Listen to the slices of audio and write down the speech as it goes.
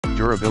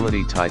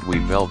Durability tight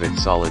weave velvet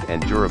solid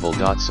and durable.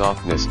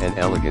 Softness and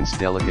elegance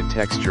delicate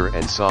texture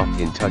and soft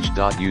in touch.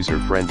 User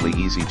friendly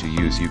easy to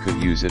use. You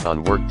could use it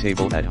on work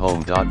table at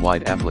home.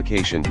 Wide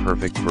application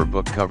perfect for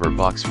book cover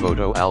box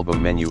photo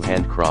album menu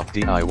handcraft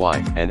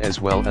DIY and as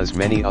well as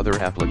many other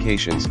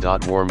applications.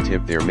 Warm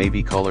tip there may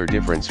be color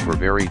difference for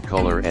varied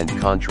color and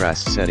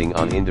contrast setting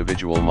on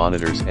individual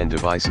monitors and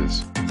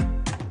devices.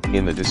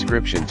 In the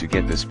description to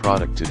get this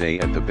product today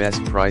at the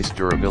best price.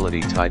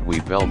 Durability tight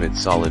weave velvet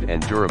solid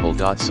and durable.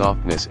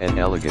 Softness and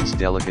elegance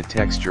delicate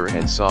texture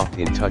and soft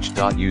in touch.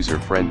 User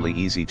friendly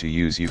easy to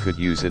use. You could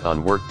use it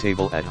on work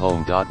table at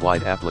home.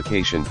 Wide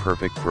application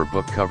perfect for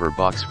book cover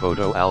box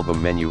photo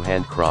album menu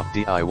handcraft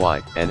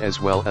DIY and as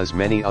well as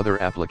many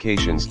other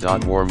applications.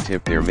 Warm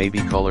tip there may be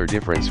color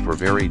difference for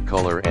varied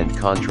color and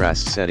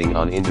contrast setting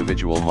on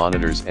individual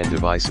monitors and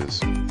devices.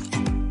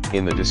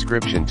 In the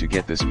description to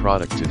get this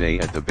product today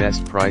at the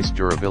best price.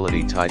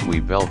 Durability tight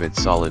weave velvet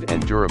solid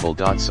and durable.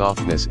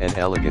 Softness and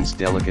elegance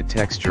delicate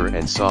texture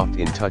and soft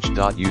in touch.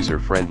 User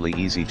friendly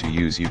easy to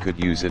use. You could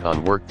use it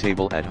on work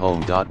table at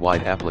home.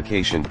 Wide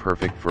application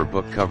perfect for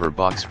book cover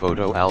box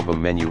photo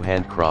album menu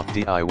handcraft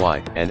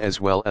DIY and as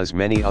well as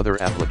many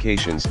other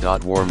applications.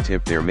 Warm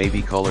tip there may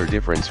be color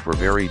difference for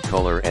varied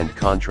color and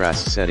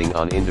contrast setting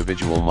on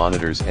individual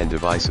monitors and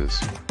devices.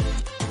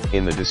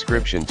 In the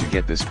description to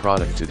get this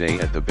product today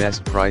at the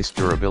best price.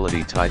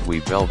 Durability tight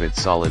weave velvet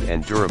solid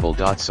and durable.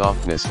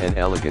 Softness and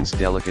elegance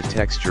delicate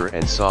texture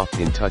and soft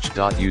in touch.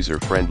 User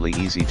friendly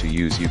easy to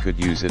use. You could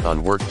use it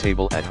on work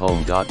table at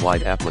home.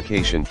 Wide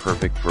application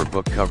perfect for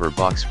book cover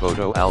box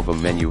photo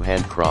album menu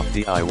handcraft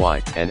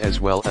DIY and as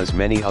well as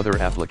many other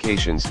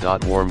applications.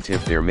 Warm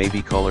tip there may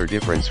be color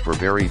difference for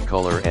varied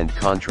color and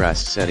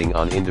contrast setting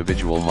on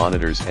individual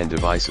monitors and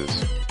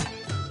devices.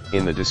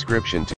 In the description to